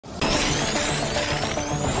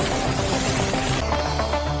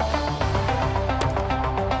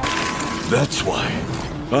That's why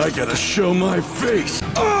I gotta show my face.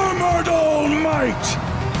 Armored All Might!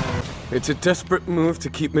 It's a desperate move to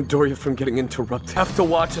keep Midoriya from getting interrupted. Have to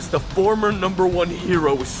watch as the former #1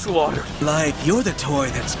 hero is slaughtered. Like you're the toy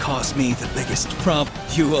that's caused me the biggest problem.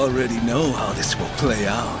 You already know how this will play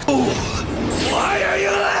out. Fool! Why are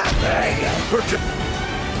you laughing?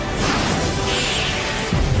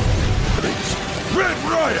 Red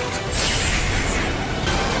Riot!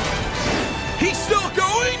 He's still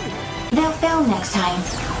going? They'll film next time.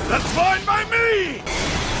 That's fine by me!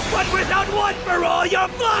 But without one for all, you're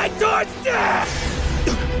flying towards death!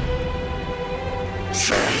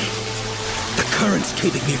 The current's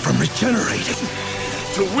keeping me from regenerating.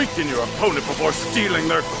 To weaken your opponent before stealing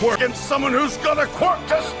their quirk against someone who's got a quirk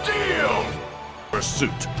to steal!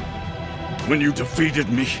 Pursuit. When you defeated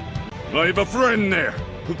me, I have a friend there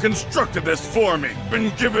who constructed this for me.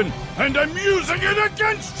 Been given, and I'm using it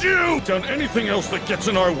against you! Done anything else that gets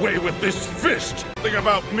in our way with this fist. Think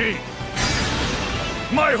about me.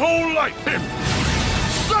 My whole life, him!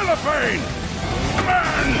 Cellophane!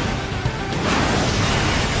 Man!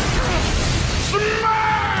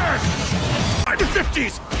 Smash! I'm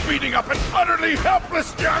 50s, beating up an utterly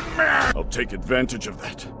helpless young man! I'll take advantage of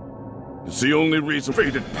that. It's the only reason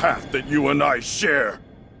fated path that you and I share.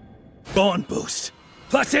 Bond boost,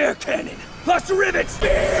 plus air cannon, plus rivet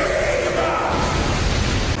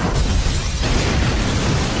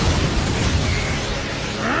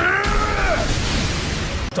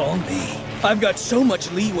on me. I've got so much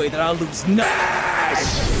leeway that I'll lose nothing.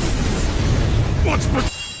 What's my...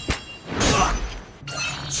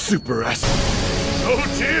 Super ass... Oh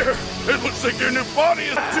dear! It looks like your new body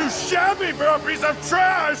is too shabby for a piece of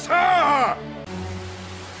trash, huh?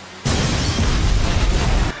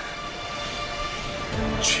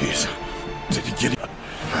 Jeez, did he get it?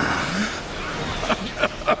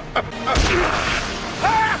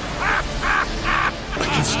 I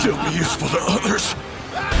can still be useful to others.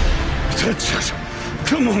 That's it.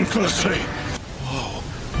 Come on, Classy. Whoa.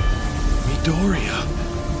 Midoriya.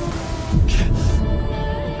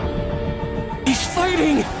 He's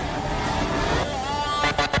fighting!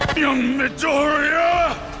 Young Midoriya!